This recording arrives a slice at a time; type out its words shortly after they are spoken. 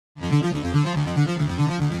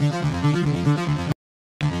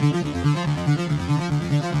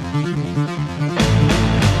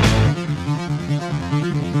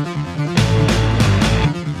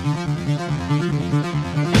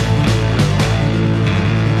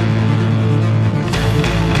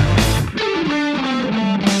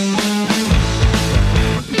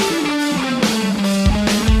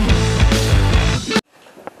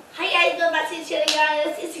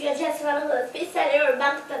We're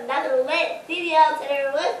back with another lit video today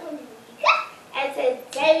with and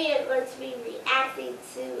today we are going to be reacting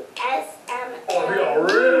to SML. Oh, we are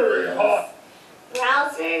really hot.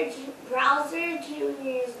 Browser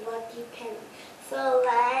Junior's Lucky Penny. So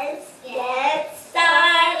let's get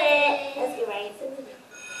started. Let's get right into the video.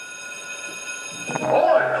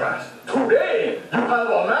 Alright class, today you have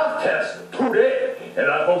a math test today. And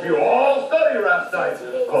I hope you all study last night,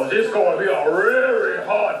 because it's going to be a really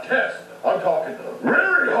hard test. I'm talking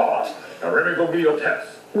really hard. Now let me go give you a test.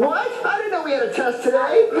 What? I didn't know we had a test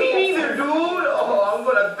today. Me neither, dude. Oh, I'm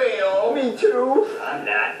gonna fail. Me too. I'm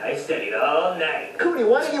not. I studied all night. Cootie,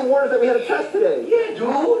 why didn't you warn us that we had a test today? Yeah,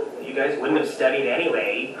 dude. You guys wouldn't have studied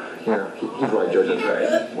anyway. Yeah, he's right, Joseph's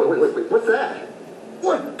right. Wait, what's that?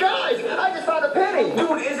 What? Guys, I just found a penny.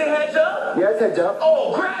 Dude, is it heads up? Yeah, it's heads up.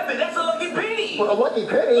 Oh, grab it. That's a lucky penny. What, a lucky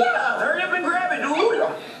penny? Yeah, hurry up and grab it, dude.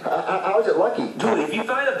 How is it lucky? Dude, if you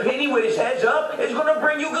find a penny with its heads up, it's gonna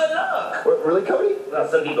bring you good luck. What, really, Cody? Well,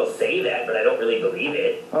 some people say that, but I don't really believe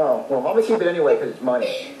it. Oh, well, I'm gonna keep it anyway because it's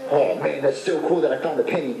money. Oh, man, that's so cool that I found a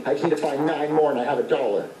penny. I just need to find 9 more and I have $1.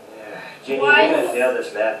 Junior, you're gonna fail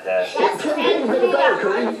this math test. That's 10 pennies make $1,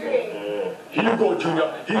 Cody. Here you go,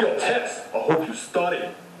 Junior. Here's your test. I hope you study.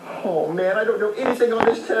 Oh, man, I don't know anything on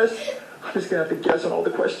this test. I'm just gonna have to guess on all the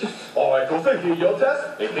questions. Alright, Joseph, here's your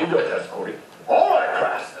test. And here's your test, Cody. Alright,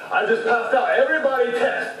 class. I just passed out everybody's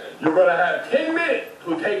test. You're gonna have 10 minutes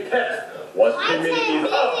to take test. Once 10 minutes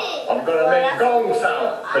is up, I'm gonna make gong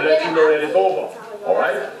sound to let you know that it's over.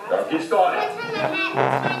 Alright? Now get started.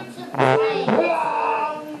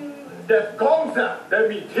 That gong sound, that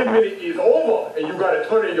means 10 minutes is over and you gotta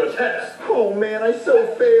turn in your test. Oh, man, I so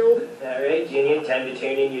failed. Alright, Junior, time to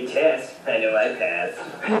turn in your test. I know I passed.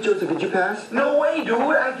 Hey, Joseph, did you pass? No way, dude.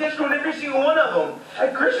 I guessed on every single one of them. I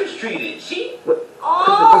Christmas treated. See? What?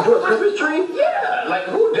 Oh, Christmas, Christmas tree? Yeah, like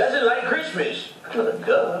who doesn't like Christmas?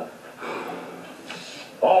 Duh.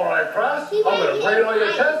 Alright, class, I'm gonna grade all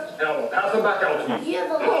your tests and I'm gonna pass them back out to you.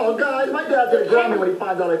 Oh, guys, my dad's gonna ground me when he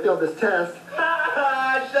finds out I failed this test.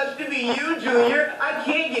 Sucks to be you, Junior. I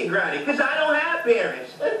can't get grounded because I don't have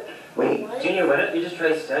parents. Wait, Junior, why don't you just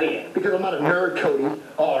try studying? because I'm not a nerd, Cody.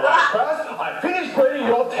 Alright, class, I finished grading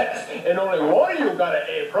your test and only one of you got an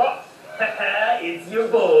A+. It's your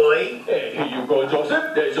boy. Hey, here you go,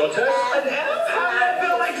 Joseph. There's your test. An F? How did I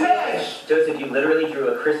fail my test? Joseph, you literally drew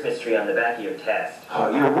a Christmas tree on the back of your test. Oh,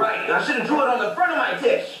 you're right. I should have drew it on the front of my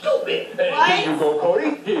test. Stupid. Hey, here you go,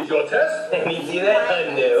 Cody. Here's your test. Let me see that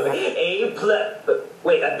undo. A+.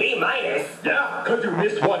 Wait, a B-? Yeah, because you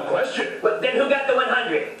missed one question. But then who got the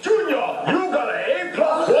 100? Junior, you got an A+, 100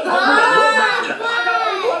 on your math test. I got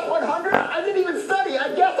A plus 100? I didn't even study.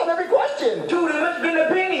 I guessed on every question. Dude, it must have been the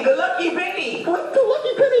penny, the lucky penny. What? The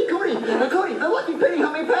lucky penny, Cody. Cody, the lucky penny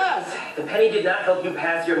helped me pass. The penny did not help you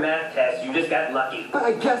pass your math test. You just got lucky. But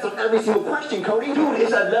I guessed on every single question, Cody. Dude,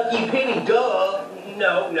 it's a lucky penny, duh.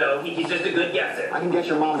 No, he's just a good guesser. I can guess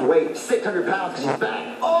your mom's weight. 600 pounds because she's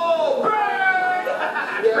fat. Oh, bird!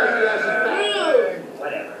 Yeah, she's fat.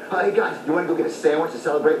 Whatever. Hey, guys, you want to go get a sandwich to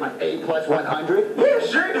celebrate my A plus 100? Yeah,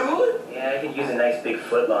 sure, dude. Yeah, I could use a nice big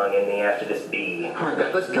footlong in me after this B. All right,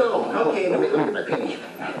 guys, let's go. Okay, let me get my penny.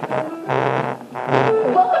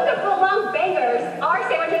 Welcome to Footlong Bangers. Our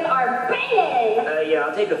sandwiches are banging. Yeah,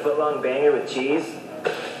 I'll take a footlong banger with cheese.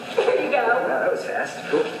 Here you go. Wow, that was fast.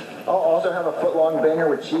 I'll also have a foot-long banger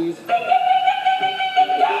with cheese. What's going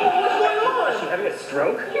on? Is she having a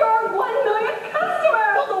stroke? Your 1 millionth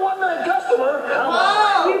customer. Oh, the 1 million customer? Come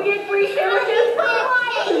on. You get free sandwiches for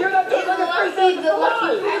life. You hear that? Just like a free sandwich for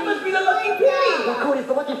life. It must be the lucky penny. Well, Cody, it's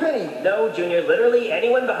the lucky penny. No, Junior, literally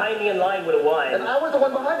anyone behind me in line would have And won. I was the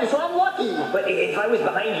one behind you, so I'm lucky. But if I was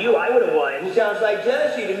behind you, I would have won. Sounds like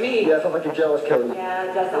jealousy to me. Yeah, sounds like you're jealous, Cody. Yeah,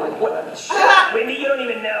 it does sound like What? Shut Wendy, you don't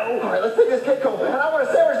even know. All right, let's take this cake home. And I want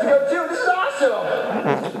a sandwich to go too. This is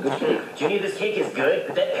awesome. Junior, this cake is good,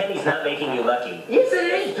 but that penny's not making you lucky. Yes, it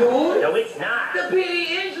is, dude. No, it's not. The penny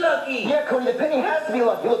is lucky. Yeah, Cody, the penny has to be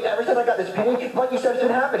lucky. Look, ever since I got this penny, lucky stuff's been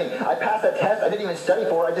happening. I passed that test. I didn't even study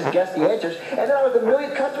for it. I just guessed the answers. And then I was the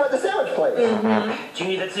millionth customer at the sandwich place.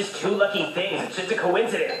 Junior, that's just two lucky things. It's just a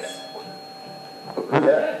coincidence. Who's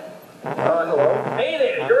that? Hello? Hey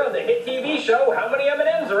there, you're on the hit TV show How Many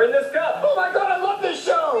M&Ms Are in This Cup? Oh my God, I love this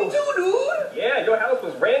show!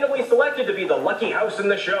 house was randomly selected to be the lucky house in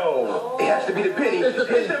the show. It has to be the penny. It's the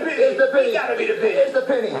penny. It's the penny. It's the penny. It gotta be the penny. It's the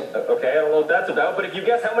penny. Okay, I don't know what that's about, but if you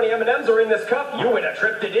guess how many M&Ms are in this cup, you win a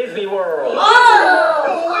trip to Disney World.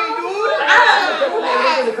 No way, dude.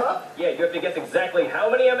 In the cup? Yeah, you have to guess exactly how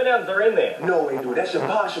many M&Ms are in there. No way, dude. That's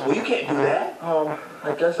impossible. You can't do that.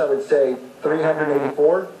 I guess I would say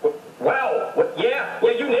 384. Wow. What? Yeah,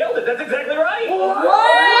 you nailed it. That's exactly right.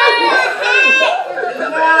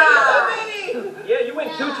 Yeah, you win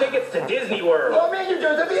 2 tickets to Disney World. Oh man, you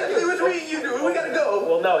Joseph. It was me, you, dude. We gotta go.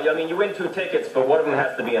 Well, no, I mean, you win 2 tickets, but one of them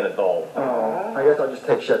has to be an adult. Oh, I guess I'll just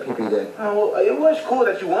take Chef Pee-Pee then. Oh, well, it was cool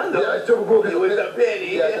that you won, though. Yeah, it's super cool. It was the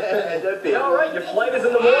penny. Yeah, the penny. All right, your flight is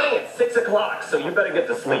in the morning at 6 o'clock, so you better get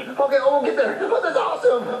to sleep. Okay, we'll get there. Oh, that's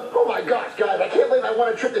awesome. Oh my gosh, guys, I can't believe I won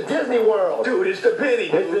a trip to Disney World. Dude, it's the penny.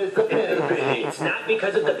 It's the penny. It's not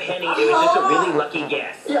because of the penny, it was just a really lucky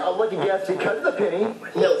guess. Yeah, a lucky guess because of the penny.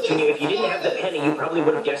 No, Junior, if you didn't have the penny, you probably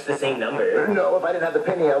would have guessed the same number. No, if I didn't have the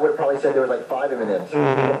penny, I would have probably said there was like 5 M&Ms.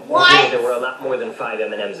 Junior, there were a lot more than 5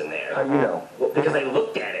 M&Ms in there. How do you know? Well, because I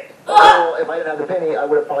looked at it. Well, if I didn't have the penny, I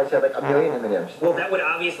would have probably said like a million M&Ms. Well, that would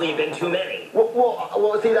obviously have been too many.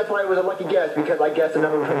 Well, see, that's why it was a lucky guess, because I guessed a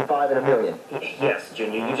number between 5 and a million. Yes,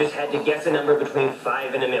 Junior, you just had to guess a number between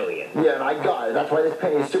 5 and a million. Yeah, and I got it. That's why this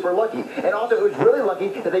penny is super lucky. And also, it was really lucky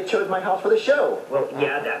that they chose my house for the show. Well,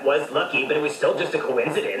 yeah, that was lucky, but it was still just a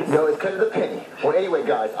coincidence. No, it's because of the penny. Well, anyway,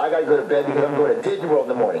 guys, I gotta go to bed because I'm going to Disney World in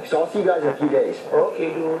the morning. So I'll see you guys in a few days.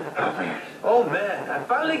 Okay, dude. Oh, man. I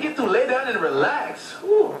finally get to lay down and relax.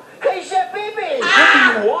 Ooh. Hey, Chef Pee-Pee! What do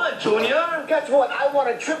you want, Junior? Guess what? I won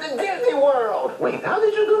a trip to Disney World! Wait, how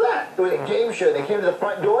did you do that? It was a game show. They came to the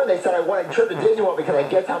front door and they said I won a trip to Disney World because I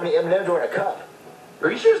guessed how many M&Ms were in a cup.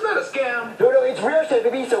 Are you sure it's not a scam? No, it's real, Chef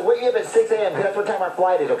Pee-Pee, so wake me up at 6 a.m. because that's what time our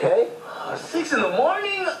flight is, okay? 6 in the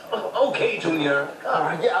morning? Okay, Junior.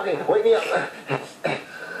 Yeah, okay, wake me up.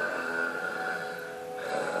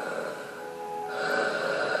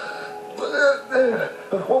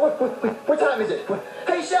 What time is it?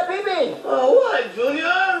 Hey, Chef Pee-Pee! What,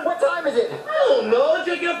 Junior? What time is it? I don't know.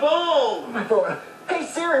 Check your phone. My phone. Hey,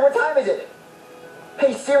 Siri, what time is it?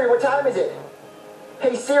 Hey, Siri, what time is it?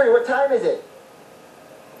 Hey, Siri, what time is it?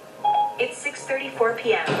 It's 6:34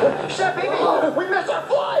 p.m. Chef Pee-Pee, we missed our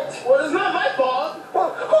flight! Well, it's not my fault.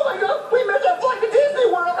 Oh my God, we missed our flight to Disney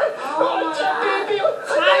World! Oh, Chef Pee-Pee, I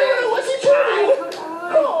got a lucky trip!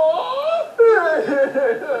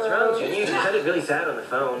 What's wrong, Junior? You sounded really sad on the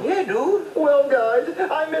phone. Yeah, dude. Well, guys,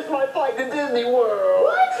 I missed my flight to Disney World.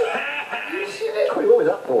 What was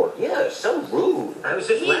that for? Yeah, so rude. I was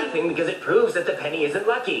just laughing because it proves that the penny isn't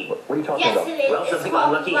lucky. What are you talking Yes, about? it is. Well, It's something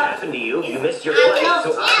called unlucky luck. happened to you. You missed your I flight, know.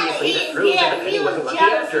 so obviously that proves that the penny wasn't lucky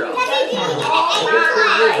after all.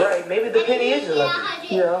 Right, maybe the penny isn't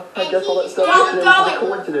lucky. Yeah, I guess all that stuff Don't is go. a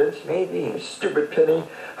coincidence. Maybe. Stupid penny.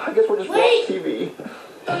 I guess we'll just watch TV.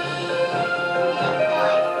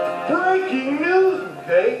 Breaking news,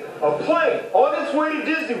 okay? A plane on its way to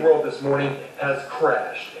Disney World this morning has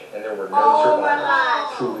crashed, and there were no Oh my survivors.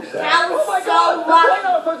 God. Truly sad. That was Oh my so God! The lucky. plane I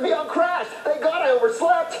was supposed to be on crashed! Thank God I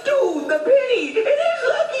overslept! Dude, the penny. It is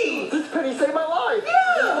lucky. This penny saved my life!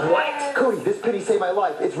 What? Cody, this penny saved my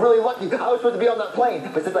life. It's really lucky. I was supposed to be on that plane,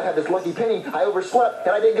 but since I had this lucky penny, I overslept,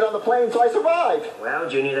 and I didn't get on the plane, so I survived. Wow,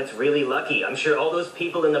 Junior, that's really lucky. I'm sure all those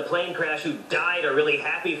people in the plane crash who died are really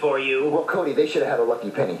happy for you. Well, Cody, they should have had a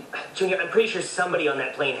lucky penny. Junior, I'm pretty sure somebody on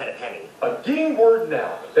that plane had a penny. I'm getting word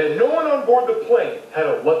now that no one on board the plane had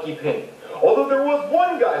a lucky penny. Although there was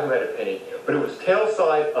one guy who had a penny, but it was tail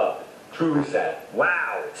side up. Truly sad.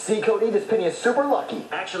 Wow. See, Cody, this penny is super lucky.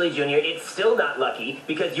 Actually, Junior, it's still not lucky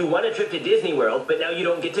because you won a trip to Disney World, but now you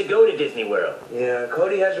don't get to go to Disney World. Yeah,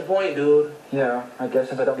 Cody has a point, dude. Yeah, I guess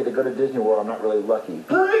since I don't get to go to Disney World, I'm not really lucky.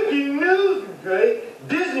 Breaking news, okay?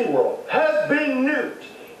 Disney World has been nuked.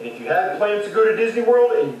 And if you had plans to go to Disney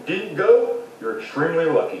World and you didn't go, you're extremely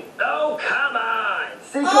lucky. Oh, come on.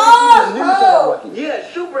 See, Cody, even the news said I'm lucky.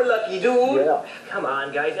 Yeah, super lucky, dude. Yeah. Come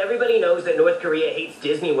on, guys. Everybody knows that North Korea hates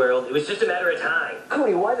Disney World. It was just a matter of time.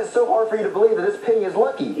 Cody, why is it so hard for you to believe that this penny is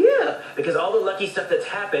lucky? Yeah, because all the lucky stuff that's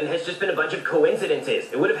happened has just been a bunch of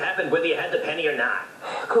coincidences. It would have happened whether you had the penny or not.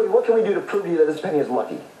 Cody, what can we do to prove to you that this penny is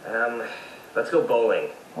lucky? Let's go bowling.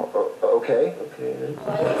 Okay.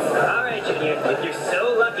 All right, Junior. If you're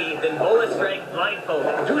so lucky, then bowl a strike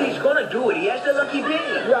blindfolded. Dude, he's gonna do it. He has the lucky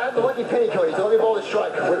penny. Yeah, I have the lucky penny, Cody, so let me bowl the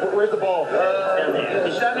strike. Where's the ball? Down there.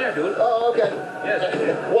 It's down there, dude. Oh, okay.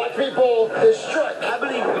 Yes. Watch me bowl this strike. I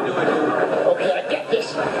believe you can do it, dude. Okay, I get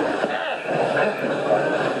this.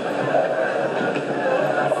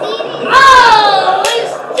 Oh,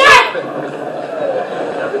 it's dead.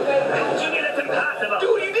 Junior, that's impossible.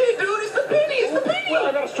 Dude, you did, dude. It's the penny. It's the penny. Well,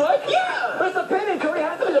 I got a strike? Yeah. That's the penny, Cody.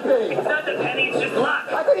 penny. It's not the penny, it's just luck.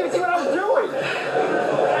 I couldn't even see what I was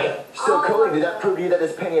doing. So, Cody, did that prove to you that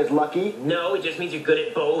this penny is lucky? No, it just means you're good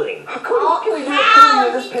at bowling. Cody, what can we do to prove to you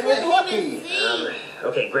that this penny is lucky?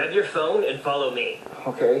 Okay, grab your phone and follow me.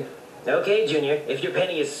 Okay. Okay, Junior, if your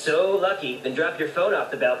penny is so lucky, then drop your phone off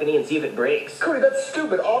the balcony and see if it breaks. Cody, that's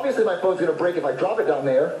stupid. Obviously, my phone's gonna break if I drop it down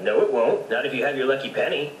there. No, it won't. Not if you have your lucky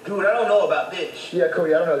penny. Dude, I don't know about this. Yeah,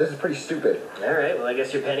 Cody, I don't know. This is pretty stupid. All right, well, I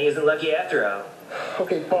guess your penny isn't lucky after all.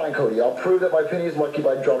 Okay, fine, Cody. I'll prove that my penny is lucky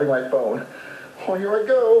by dropping my phone. Oh, here I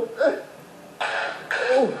go.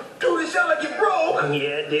 Oh, Dude, it sounded like it broke.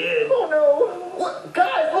 Yeah, it did. oh no. What?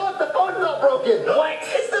 Guys, look, the phone's not broken. What?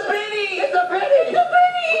 It's the penny. It's a penny. The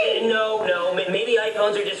penny. No, maybe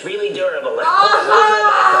iPhones are just really durable.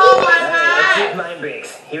 Oh my Let's see if God. mine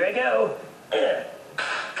breaks. Here I go.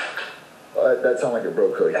 That sounded like it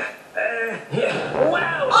broke, Cody.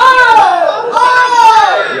 Wow!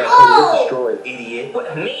 Yeah, Cody, it's destroyed. Idiot.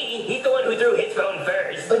 What, me? He's the one who threw his phone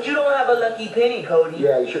first. But you don't have a lucky penny, Cody.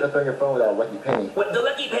 Yeah, you shouldn't have thrown your phone without a lucky penny. What, the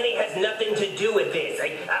lucky penny has nothing to do with this.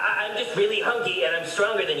 I'm just really hunky and I'm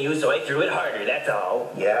stronger than you, so I threw it harder, that's all.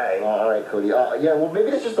 Yeah. All right, Cody. Yeah, well,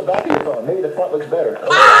 maybe that's just the back of your phone. Maybe the front looks better.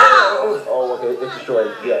 Oh, okay, it's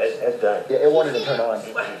destroyed. Yes, That's done. yeah, it wanted to turn on.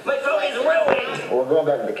 My phone is ruined! Well, we're going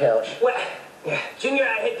back to the couch. What? Junior,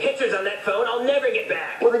 I had pictures on that phone. I'll never get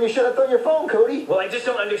back. Well, then you should have thrown your phone, Cody. Well, I just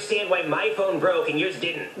don't understand why my phone broke and yours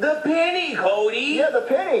didn't. The penny, Cody. Yeah, the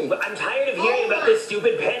penny. But I'm tired of hearing about this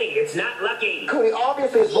stupid penny. It's not lucky. Cody,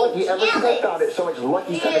 obviously it's lucky. Ever since I found it, so much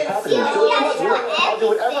lucky stuff has happened to me. So it's lucky. Look, I'll do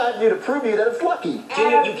whatever I have to do to prove to you that it's lucky.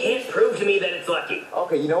 Junior, you can't prove to me that it's lucky.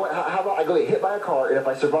 Okay, you know what? How about I go get hit by a car, and if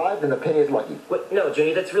I survive, then the penny is lucky. What? No,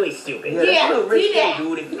 Junior, that's really stupid. Yeah, that's a little do risky, that.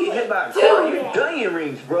 dude. If you get hit by a car, you're done your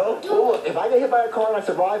rings, bro. Well, look, if I get hit by a car and I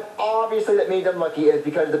survive, obviously that means I'm lucky, and it's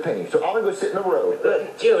because of the penny. So I'm gonna go sit in the road.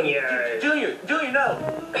 Junior. Junior, no.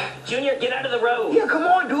 Junior, get out of the road. Yeah, come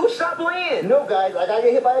on, dude. Stop playing. No, guys, I gotta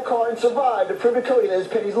get hit by a car and survive to prove to Cody that his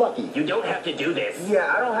penny's lucky. You don't have to do this.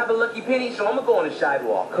 Yeah, I don't have a lucky penny, so I'm gonna go on the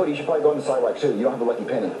sidewalk. Cody, you should probably go on the sidewalk too. You don't have a lucky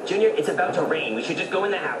penny. Junior, it's about to rain. We should just go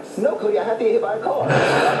in the house. No, Cody, I have to get hit by a car.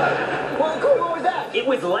 Well, Cody, what was that? It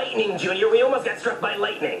was lightning, Junior. We almost got struck by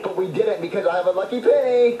lightning. But we didn't because I have a lucky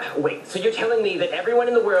penny. Wait, so you're telling me that everyone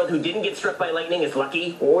in the world who didn't get struck by lightning is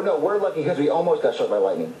lucky? Oh no, we're lucky because we almost got struck by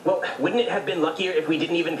lightning. Well, wouldn't it have been luckier if we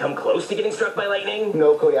didn't even come close to getting struck by lightning?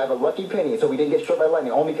 No, Cody, I have a lucky penny, so we didn't get struck by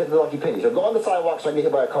lightning only because of the lucky penny. So go on the sidewalk so I can get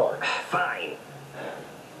hit by a car. Fine.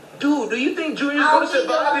 Dude, do you think Junior's gonna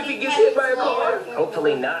survive if he gets hit by a car?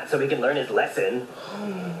 Hopefully not, so he can learn his lesson.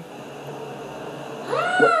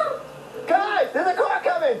 Guys, there's a car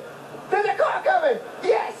coming! There's a car coming!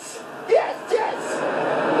 Yes! Yes, yes!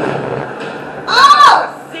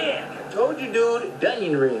 Sick! Told you, dude.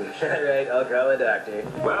 Dunion rings. Alright, I'll call a doctor.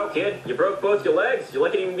 Wow, kid, you broke both your legs. You're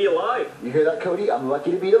lucky to even be alive. You hear that, Cody? I'm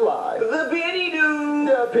lucky to be alive. The penny, dude.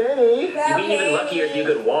 The penny! You'd be even luckier if you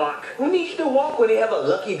could walk. Who needs to walk when they have a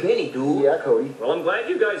lucky penny, dude? Yeah, Cody. Well, I'm glad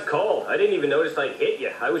you guys called. I didn't even notice I hit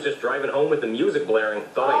you. I was just driving home with the music blaring.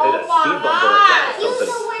 Thought I hit a speed bump or a cat or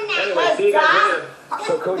something. Anyway, see you guys later.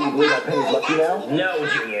 So, Cody, you believe my penny's lucky now? No,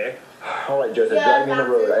 Junior. All right, Joseph, drive me on the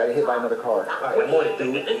road. I got hit by another car. Wait, no,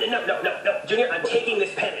 Junior, I'm taking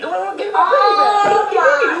this penny. Give me my penny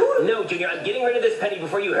back! No, Junior, I'm getting rid of this penny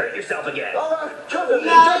before you hurt yourself again. Joseph,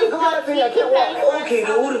 come on, penny. I can't walk. Okay,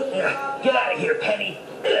 dude. Get out of here, penny.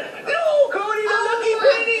 No, Cody, the lucky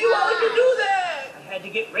penny. Why would you do that? I had to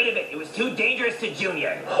get rid of it. It was too dangerous to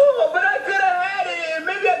Junior. Oh, but I could have had it.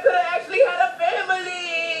 Maybe I could have actually had a family.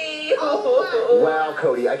 Wow,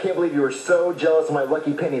 Cody, I can't believe you were so jealous of my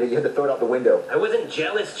lucky penny that you had to throw it out the window. I wasn't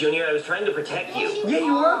jealous, Junior. I was trying to protect you. Yeah,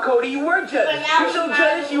 you were, Cody. You were jealous. You're so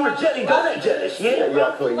jealous, you were jelly donut jealous.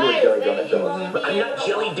 Yeah, Cody, you were jelly donut jealous. I'm not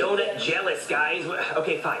jelly donut jealous, guys.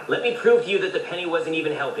 Okay, fine. Let me prove to you that the penny wasn't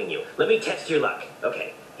even helping you. Let me test your luck.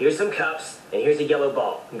 Okay, here's some cups, and here's a yellow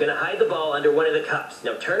ball. I'm gonna hide the ball under one of the cups.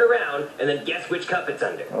 Now turn around, and then guess which cup it's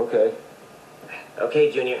under. Okay. Okay,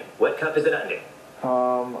 Junior, what cup is it under?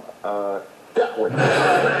 That one. Dude,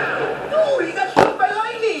 he got struck by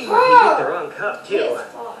lightning. You picked the wrong cup, too.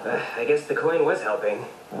 I guess the coin was helping.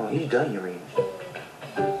 Oh, he's done your rings.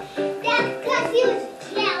 That's because he was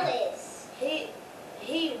jealous.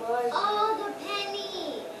 He was. Oh, the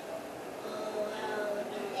penny. Oh, wow.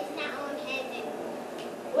 It's not on heaven.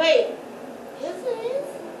 Wait. Is it?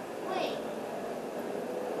 Wait.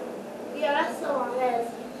 Yeah, that's still on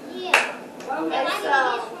his. Yeah. And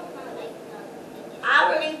so,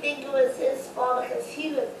 I really think it was his fault because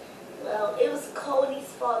it was Cody's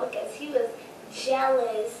fault because he was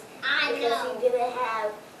jealous because he didn't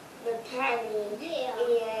have the penny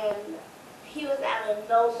and he was out of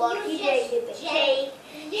no luck. He didn't get the cake.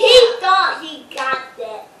 He thought he got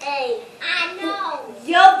the A. I know.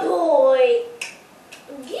 Your boy.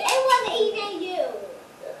 It wasn't even you.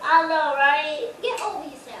 I know, right? Get over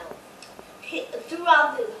yourself.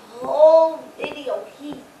 Throughout this whole video,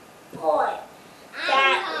 he thought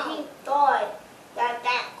I know.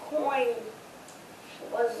 that coin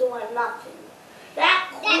was doing nothing. That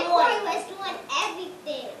That coin boy was doing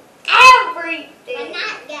everything. everything. But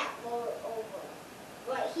not that far over.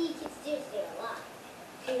 But he can still stay alive.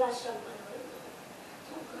 He got something right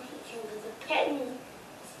now. Because the penny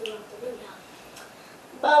is still out the window.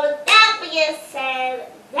 But with that being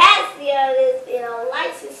said, that's the end of this video.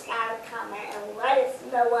 Like, subscribe, comment, and let us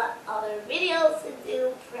know what other videos